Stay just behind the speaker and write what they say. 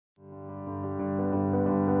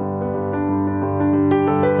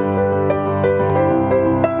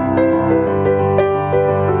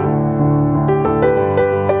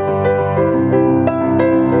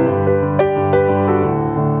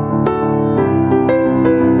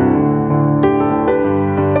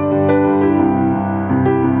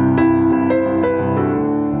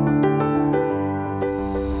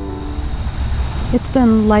It's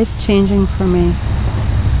been life-changing for me.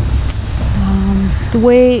 The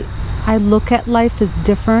way I look at life is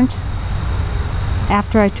different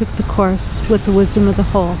after I took the course with the Wisdom of the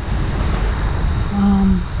Whole.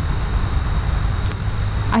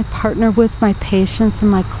 I partner with my patients and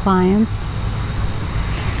my clients.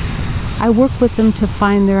 I work with them to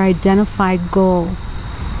find their identified goals.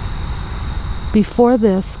 Before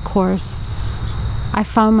this course, I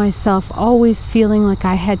found myself always feeling like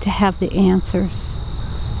I had to have the answers,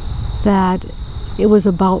 that it was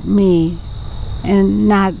about me and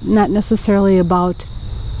not necessarily about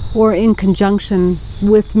or in conjunction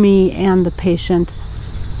with me and the patient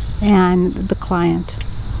and the client.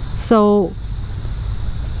 So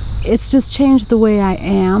it's just changed the way I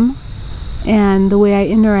am and the way I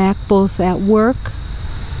interact both at work,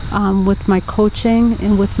 with my coaching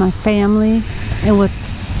and with my family and with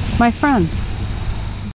my friends.